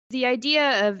The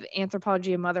idea of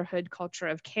anthropology of motherhood, culture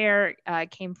of care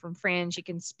came from Fran. She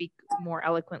can speak more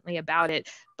eloquently about it,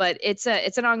 but it's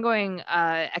an ongoing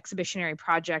exhibitionary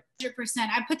project. 100%.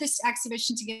 I put this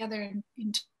exhibition together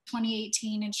in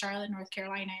 2018 in Charlotte, North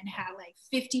Carolina, and had like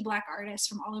 50 Black artists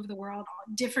from all over the world,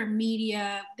 different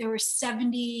media. There were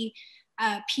 70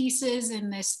 pieces in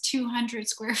this 200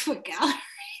 square foot gallery.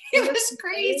 It was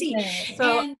crazy.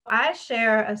 So I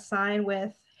share a sign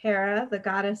with Hera, the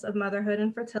goddess of motherhood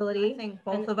and fertility. I think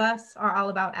both of us are all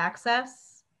about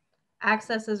access.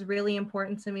 Access is really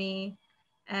important to me.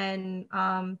 And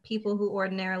people who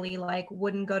ordinarily like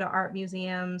wouldn't go to art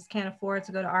museums, can't afford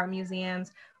to go to art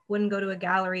museums, wouldn't go to a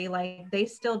gallery, like they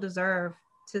still deserve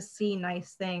to see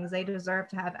nice things. They deserve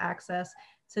to have access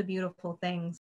to beautiful things.